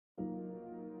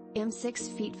I'm 6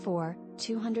 feet 4,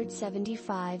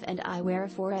 275 and I wear a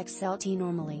 4XLT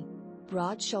normally.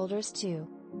 Broad shoulders too.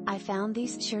 I found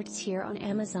these shirts here on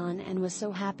Amazon and was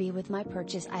so happy with my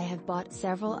purchase I have bought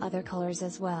several other colors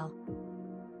as well.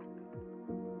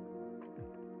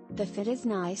 The fit is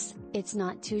nice, it's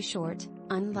not too short,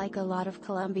 unlike a lot of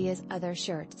Columbia's other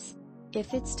shirts.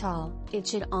 If it's tall, it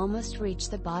should almost reach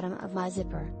the bottom of my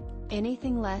zipper.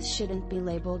 Anything less shouldn't be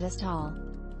labeled as tall.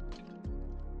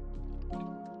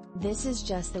 This is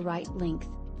just the right length.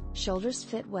 Shoulders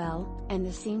fit well, and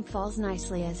the seam falls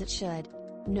nicely as it should.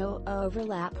 No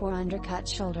overlap or undercut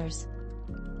shoulders.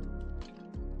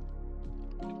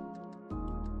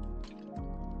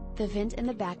 The vent in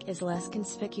the back is less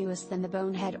conspicuous than the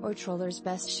Bonehead or Troller's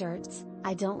best shirts.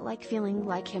 I don't like feeling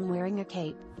like him wearing a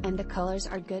cape, and the colors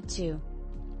are good too.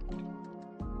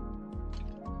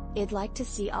 I'd like to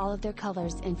see all of their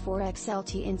colors in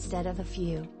 4XLT instead of a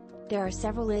few. There are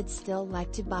several I'd still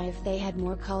like to buy if they had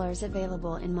more colors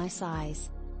available in my size.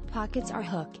 Pockets are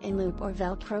hook and loop or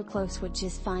Velcro close, which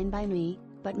is fine by me,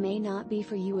 but may not be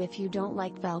for you if you don't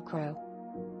like Velcro.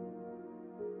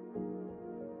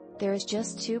 There's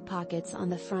just 2 pockets on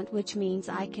the front, which means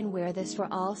I can wear this for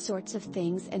all sorts of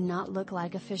things and not look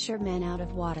like a fisherman out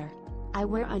of water. I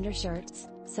wear undershirts,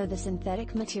 so the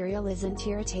synthetic material isn't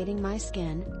irritating my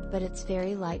skin, but it's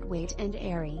very lightweight and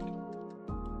airy.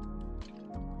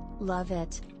 Love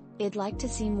it. I'd like to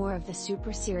see more of the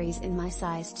Super Series in my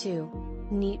size too.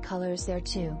 Neat colors there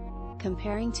too.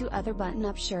 Comparing to other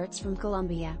button-up shirts from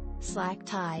Columbia,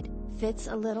 slack-tied, fits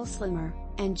a little slimmer,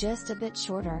 and just a bit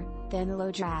shorter than the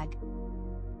low drag.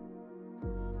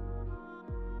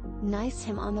 Nice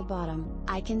hem on the bottom,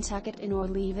 I can tuck it in or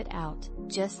leave it out,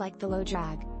 just like the low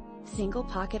drag. Single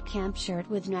pocket camp shirt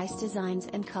with nice designs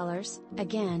and colors.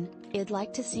 Again, I'd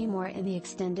like to see more in the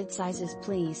extended sizes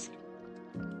please.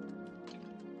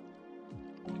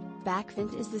 Back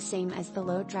vent is the same as the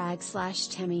low drag /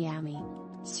 Tamiami.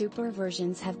 Super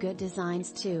versions have good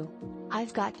designs too.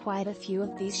 I've got quite a few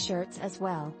of these shirts as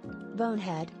well.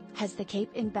 Bonehead has the cape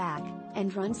in back,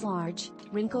 and runs large,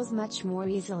 wrinkles much more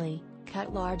easily,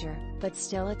 cut larger, but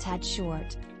still a tad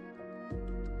short.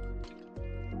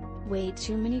 Way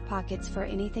too many pockets for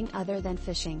anything other than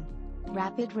fishing.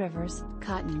 Rapid Rivers,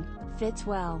 cotton, fits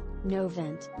well, no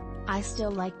vent. I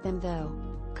still like them though.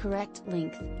 Correct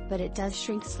length, but it does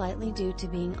shrink slightly due to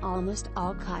being almost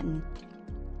all cotton.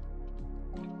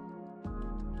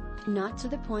 Not to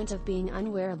the point of being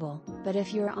unwearable, but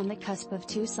if you're on the cusp of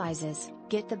 2 sizes,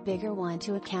 get the bigger one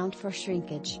to account for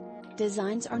shrinkage.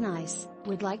 Designs are nice,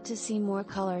 would like to see more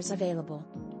colors available.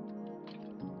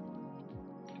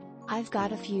 I've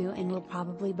got a few and will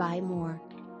probably buy more.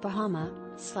 Bahama,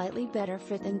 slightly better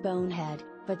fit than Bonehead,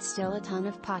 but still a ton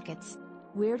of pockets.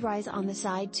 Weird rise on the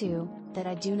side too, that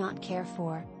I do not care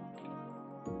for.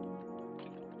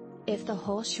 If the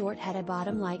whole short had a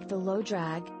bottom like the low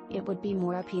drag, it would be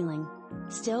more appealing.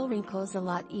 Still wrinkles a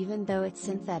lot even though it's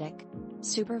synthetic.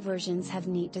 Super versions have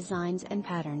neat designs and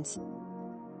patterns.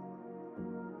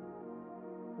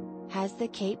 Has the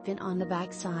cape vent on the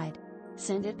back side.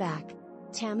 Send it back.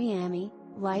 Tamiami,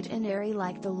 light and airy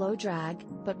like the low drag,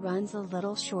 but runs a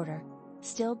little shorter.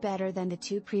 Still better than the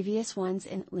 2 previous ones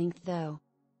in length though.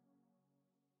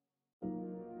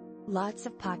 Lots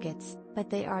of pockets, but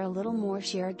they are a little more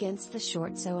sheer against the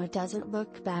short so it doesn't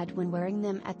look bad when wearing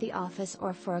them at the office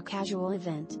or for a casual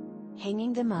event.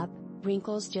 Hanging them up,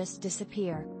 wrinkles just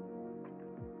disappear.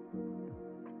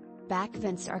 Back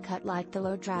vents are cut like the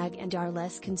low drag and are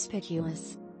less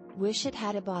conspicuous. Wish it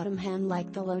had a bottom hem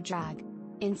like the low drag.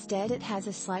 Instead it has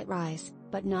a slight rise,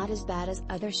 but not as bad as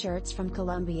other shirts from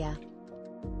Columbia.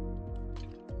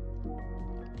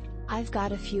 I've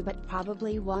got a few but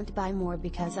probably won't buy more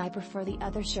because I prefer the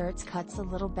other shirts' cuts a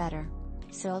little better.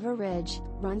 Silver Ridge,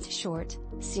 runs short,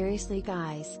 seriously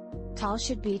guys. Tall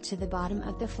should be to the bottom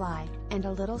of the fly, and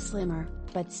a little slimmer,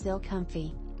 but still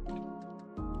comfy.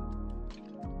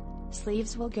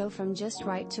 Sleeves will go from just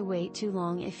right to way too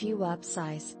long if you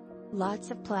upsize.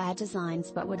 Lots of plaid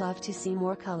designs but would love to see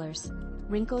more colors.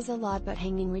 Wrinkles a lot but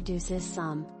hanging reduces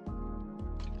some.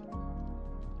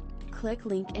 Click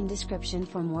link in description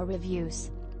for more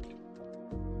reviews.